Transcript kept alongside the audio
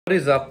What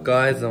is up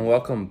guys, and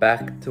welcome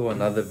back to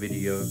another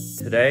video.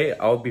 Today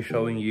I'll be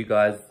showing you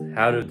guys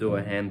how to do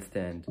a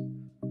handstand.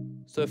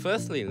 So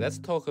firstly, let's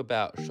talk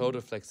about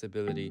shoulder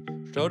flexibility.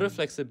 Shoulder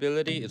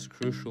flexibility is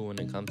crucial when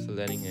it comes to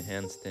learning a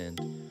handstand.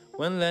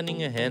 When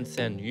learning a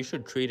handstand, you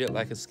should treat it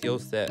like a skill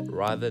set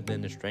rather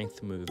than a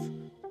strength move.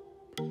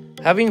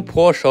 Having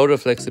poor shoulder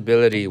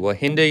flexibility will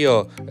hinder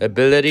your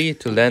ability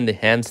to learn the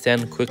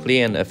handstand quickly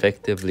and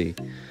effectively.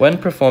 When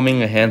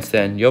performing a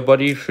handstand, your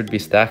body should be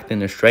stacked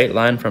in a straight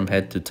line from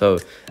head to toe.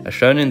 As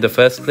shown in the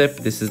first clip,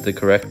 this is the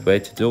correct way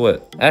to do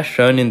it. As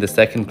shown in the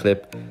second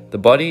clip, the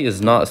body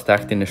is not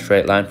stacked in a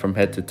straight line from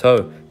head to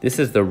toe. This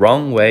is the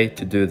wrong way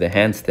to do the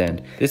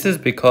handstand. This is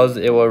because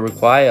it will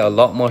require a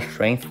lot more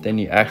strength than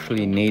you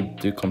actually need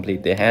to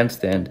complete the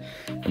handstand.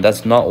 And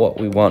that's not what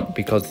we want,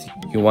 because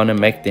you want to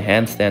make the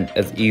handstand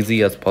as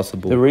easy as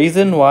possible. The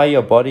reason why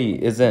your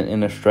body isn't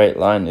in a straight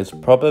line is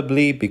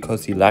probably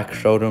because you lack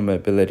shoulder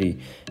mobility.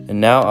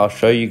 And now I'll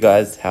show you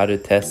guys how to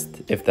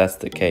test if that's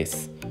the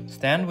case.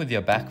 Stand with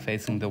your back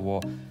facing the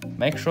wall.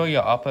 Make sure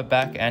your upper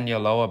back and your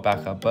lower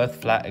back are both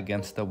flat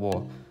against the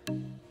wall.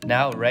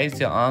 Now raise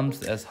your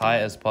arms as high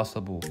as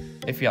possible.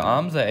 If your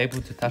arms are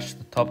able to touch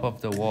the top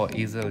of the wall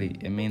easily,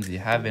 it means you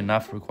have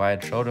enough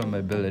required shoulder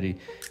mobility.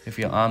 If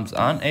your arms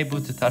aren't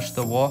able to touch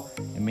the wall,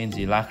 it means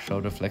you lack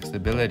shoulder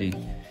flexibility.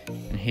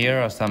 And here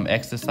are some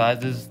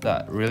exercises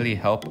that really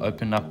help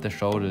open up the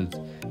shoulders.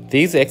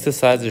 These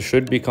exercises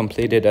should be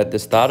completed at the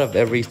start of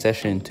every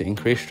session to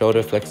increase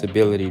shoulder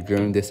flexibility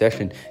during the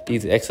session.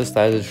 These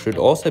exercises should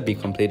also be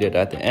completed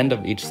at the end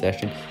of each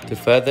session to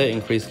further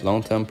increase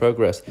long-term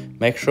progress.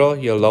 Make sure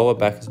your lower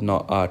back is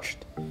not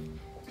arched.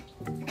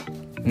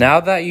 Now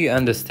that you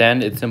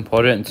understand it's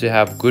important to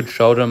have good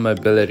shoulder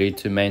mobility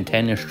to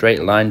maintain a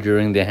straight line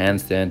during the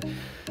handstand,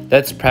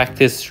 let's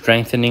practice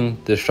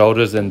strengthening the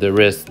shoulders and the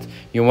wrist.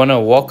 You want to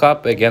walk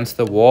up against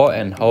the wall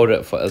and hold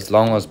it for as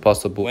long as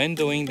possible. When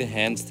doing the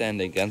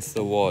handstand against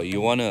the wall,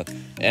 you want to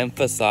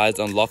emphasize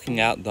on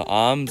locking out the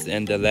arms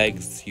and the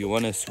legs. You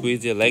want to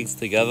squeeze your legs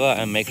together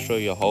and make sure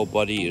your whole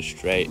body is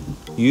straight.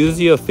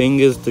 Use your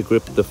fingers to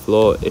grip the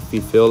floor if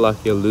you feel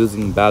like you're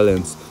losing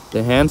balance. The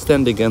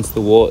handstand against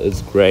the wall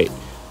is great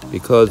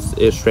because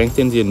it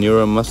strengthens your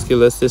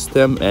neuromuscular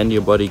system and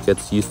your body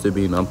gets used to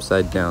being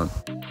upside down.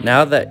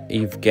 Now that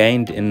you've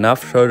gained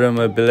enough shoulder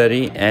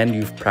mobility and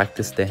you've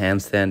practiced the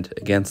handstand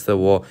against the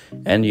wall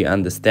and you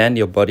understand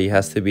your body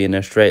has to be in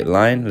a straight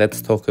line,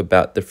 let's talk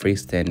about the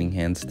freestanding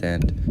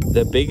handstand.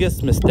 The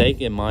biggest mistake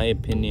in my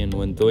opinion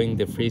when doing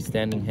the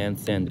freestanding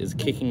handstand is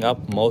kicking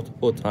up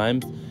multiple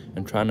times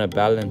and trying to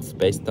balance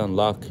based on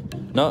luck.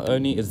 Not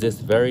only is this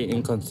very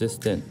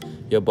inconsistent,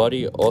 your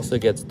body also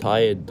gets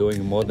tired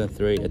doing more than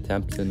 3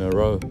 attempts in a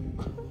row.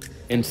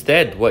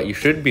 Instead, what you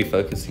should be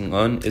focusing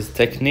on is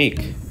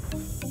technique.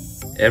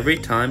 Every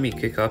time you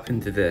kick up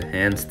into the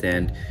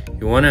handstand,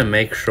 you want to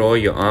make sure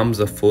your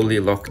arms are fully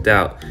locked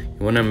out.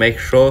 You want to make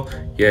sure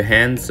your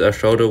hands are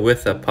shoulder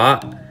width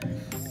apart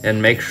and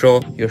make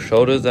sure your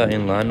shoulders are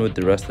in line with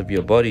the rest of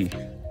your body.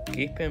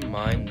 Keep in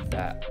mind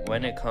that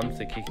when it comes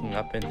to kicking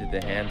up into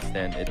the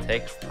handstand, it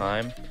takes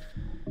time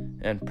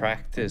and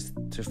practice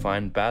to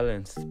find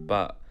balance.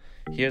 But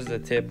here's the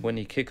tip: when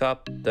you kick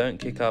up, don't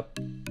kick up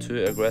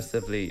too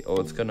aggressively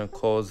or it's gonna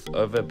cause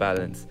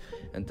overbalance.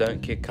 And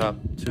don't kick up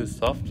too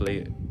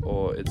softly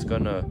or it's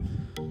gonna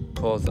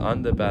cause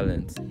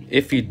underbalance.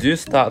 If you do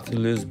start to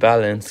lose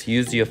balance,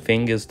 use your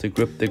fingers to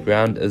grip the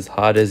ground as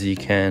hard as you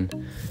can.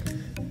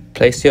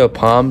 Place your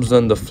palms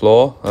on the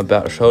floor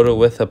about shoulder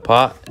width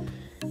apart,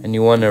 and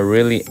you want to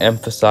really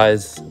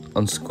emphasize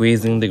on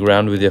squeezing the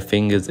ground with your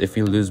fingers if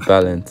you lose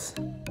balance.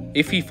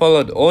 If you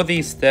followed all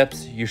these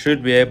steps, you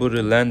should be able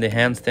to learn the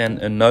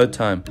handstand in no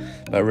time.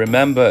 But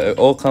remember, it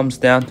all comes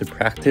down to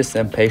practice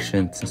and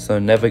patience, so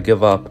never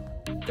give up.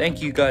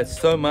 Thank you guys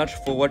so much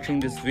for watching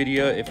this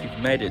video. If you've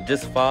made it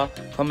this far,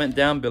 comment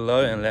down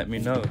below and let me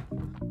know.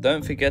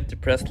 Don't forget to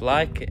press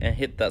like and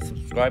hit that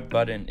subscribe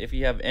button. If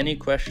you have any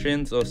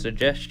questions or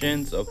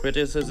suggestions or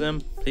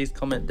criticism, please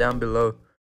comment down below.